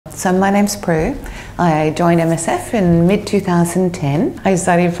So my name's Prue. I joined MSF in mid-2010. I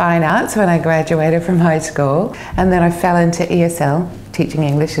studied fine arts when I graduated from high school, and then I fell into ESL, teaching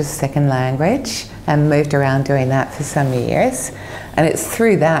English as a second language, and moved around doing that for some years. And it's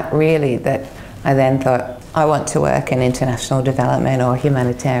through that really that I then thought, I want to work in international development or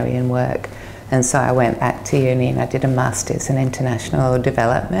humanitarian work. And so I went back to uni and I did a master's in international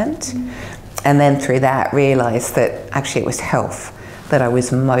development. And then through that realised that actually it was health that I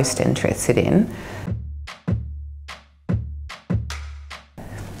was most interested in.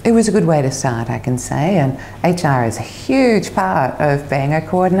 It was a good way to start, I can say, and HR is a huge part of being a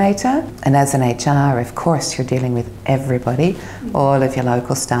coordinator. And as an HR, of course, you're dealing with everybody, all of your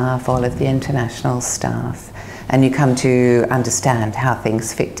local staff, all of the international staff, and you come to understand how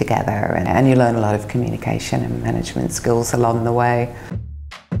things fit together, and you learn a lot of communication and management skills along the way.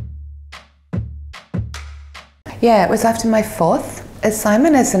 Yeah, it was after my fourth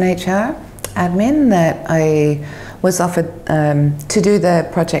assignment as an HR admin that I was offered to do the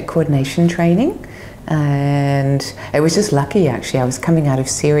project coordination training, and it was just lucky actually. I was coming out of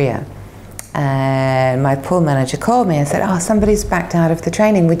Syria and my pool manager called me and said, oh, somebody's backed out of the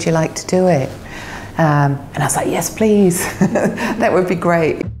training, would you like to do it? And I was like, yes please, that would be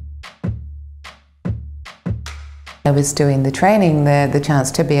great. I was doing the training, the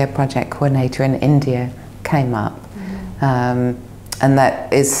chance to be a project coordinator in India came up. And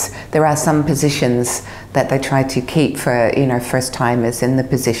that is, there are some positions that they try to keep for, first timers in the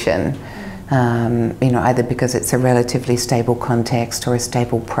position, either because it's a relatively stable context or a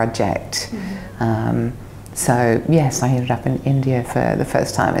stable project. So yes, I ended up in India for the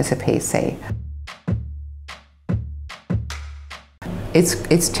first time as a PC.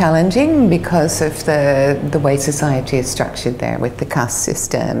 It's challenging because of the way society is structured there with the caste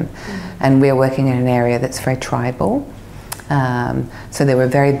system, and we're working in an area that's very tribal. So there were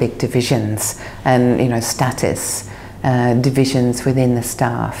very big divisions and status divisions within the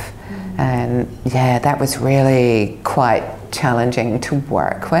staff, and yeah, that was really quite challenging to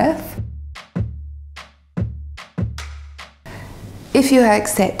work with. If you are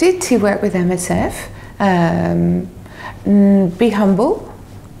accepted to work with MSF, be humble,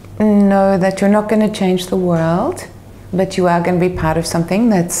 know that you're not going to change the world, but you are going to be part of something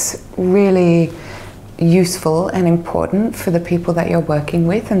that's really useful and important for the people that you're working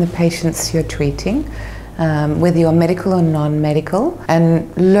with and the patients you're treating, whether you're medical or non-medical,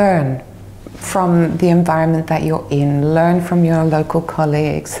 and learn from the environment that you're in, learn from your local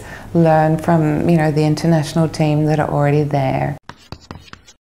colleagues, learn from the international team that are already there.